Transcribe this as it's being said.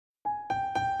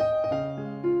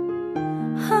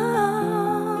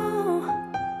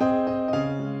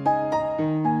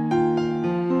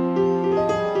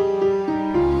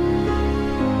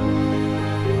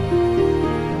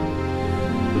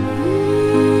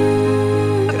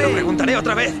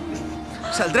otra vez.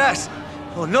 ¿Saldrás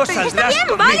o no saldrás Está bien,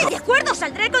 conmigo? vale, de acuerdo,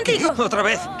 saldré contigo. ¿Qué? ¿Otra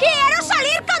vez? ¡Quiero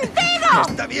salir contigo!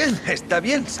 Está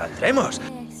bien, saldremos.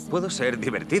 Puedo ser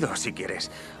divertido si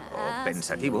quieres. O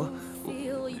pensativo.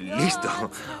 Listo.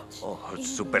 O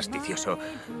supersticioso.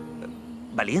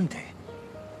 Valiente.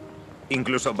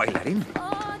 Incluso bailarín.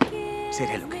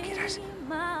 Seré lo que quieras.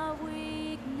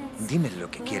 Dime lo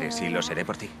que quieres y lo seré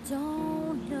por ti.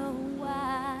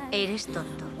 Eres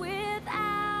tonto.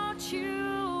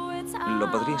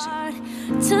 Lo podría ser.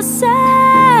 To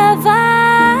survive,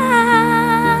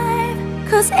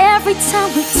 'cause every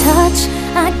time we touch,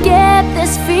 I get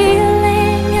this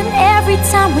feeling, and every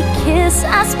time we kiss,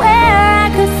 I swear I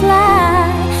could fly.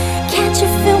 Can't you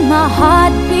feel my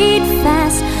heart beat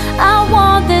fast? I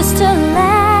want this to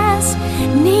last.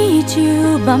 Need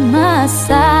you by my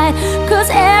side, 'cause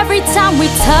every time we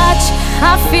touch,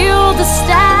 I feel the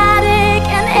static,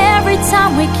 and every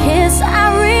time we kiss,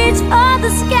 I reach for the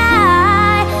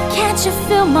sky. Can't you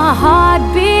feel my heart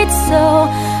beat so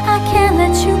I can't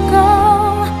let you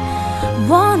go?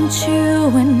 Want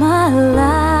you in my life.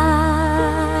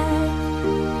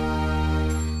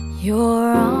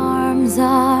 Your arms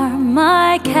are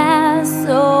my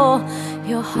castle,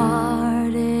 your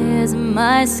heart is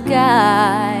my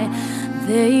sky.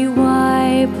 They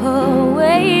wipe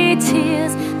away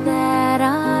tears that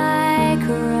I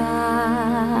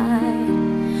cried.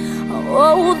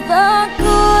 Oh, the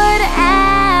good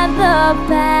and the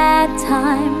bad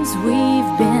times,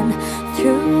 we've been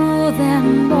through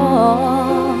them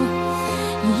all.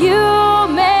 You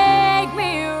make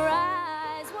me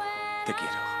rise when Te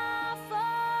quiero. I fall.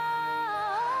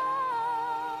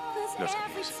 'Cause Lo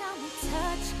every sabías. time we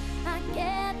touch, I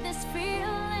get this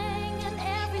feeling, and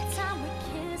every time we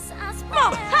kiss, I swear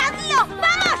 ¡Oh, hazlo!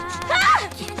 ¡Vamos! ¡Ah!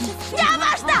 ¡Ya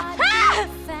basta! ¡Ah!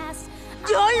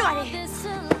 Yo lo haré.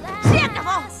 ¡Se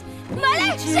acabó! ¿Vale?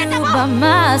 ¡Se acabó! By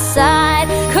my side,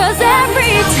 'cause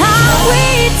every time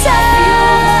we touch,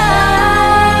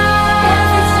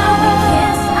 every time we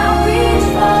kiss, I reach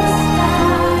for the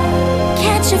sky.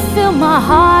 Can't you feel my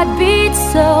heart beat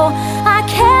so I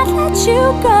can't let you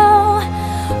go?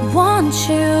 Want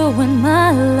you in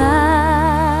my life.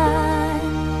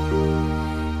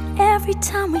 Every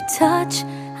time we touch,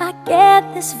 I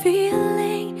get this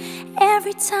feeling.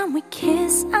 Every time we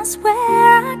kiss, I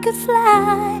swear I could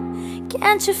fly.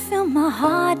 Can't you feel my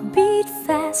heart beat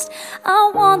fast?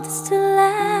 I want this to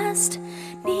last.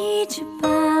 Need you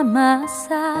by my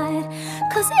side,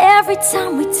 'cause every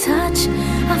time we touch,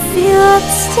 I feel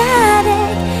the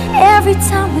static. Every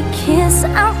time we kiss,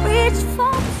 I reach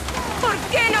for. ¿Por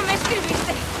qué no me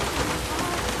escribiste?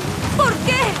 ¿Por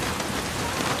qué?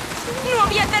 No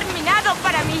había terminado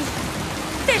para mí.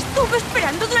 Te estuve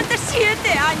esperando durante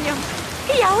 7 años.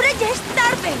 Y ahora ya es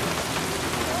tarde.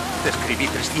 Te escribí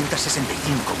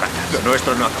 365 cartas. Lo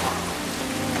nuestro no acabó.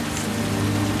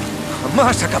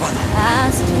 Jamás acabado.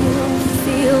 I still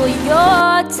feel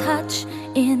your touch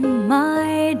in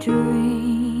my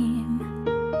dream.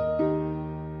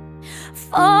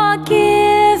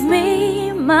 Forgive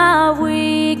me my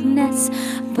weakness,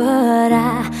 but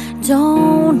I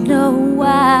don't know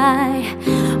why.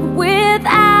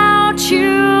 Without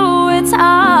you, it's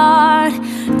hard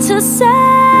to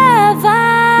survive.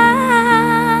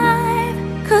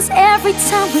 'Cause every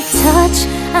time we touch,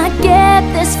 I get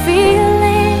this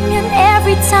feeling, and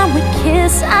every time we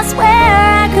kiss, I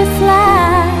swear I could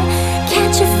fly.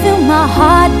 Can't you feel my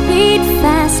heart beat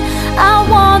fast? I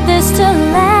want this to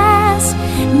last.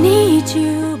 Need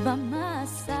you by my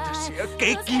side.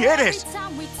 ¿Qué quieres? Every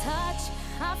time we touch,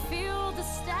 I feel the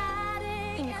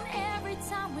static, and every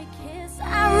time we kiss,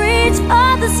 I reach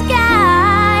for the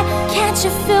sky. Can't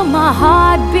you feel my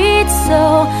heart beat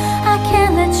so I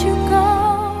can't let you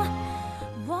go?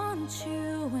 Want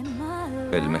you in my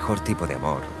life. El mejor tipo de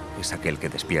amor es aquel que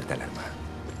despierta el alma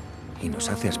y nos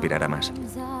hace aspirar a más.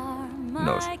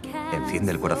 Nos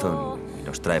enciende el corazón y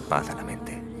nos trae paz a la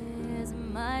mente.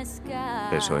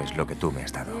 Eso es lo que tú me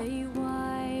has dado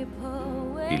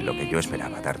y lo que yo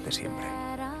esperaba darte siempre.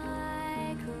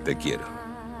 Te quiero.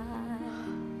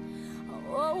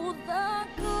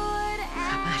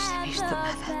 Jamás he visto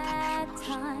nada tan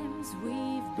hermoso.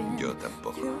 Yo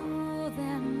tampoco.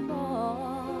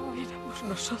 Éramos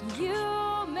nosotros.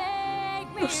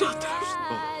 Nosotros.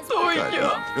 Tú y yo.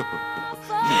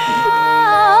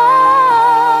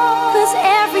 'Cause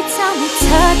every time we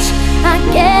touch, I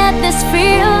get this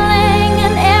feeling,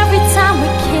 and every time we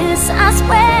kiss, I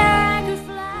swear I could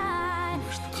fly.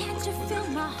 Can't you feel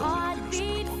my heart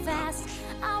beat fast?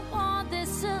 I want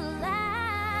this to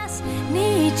last.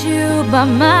 Need you by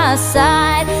my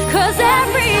side,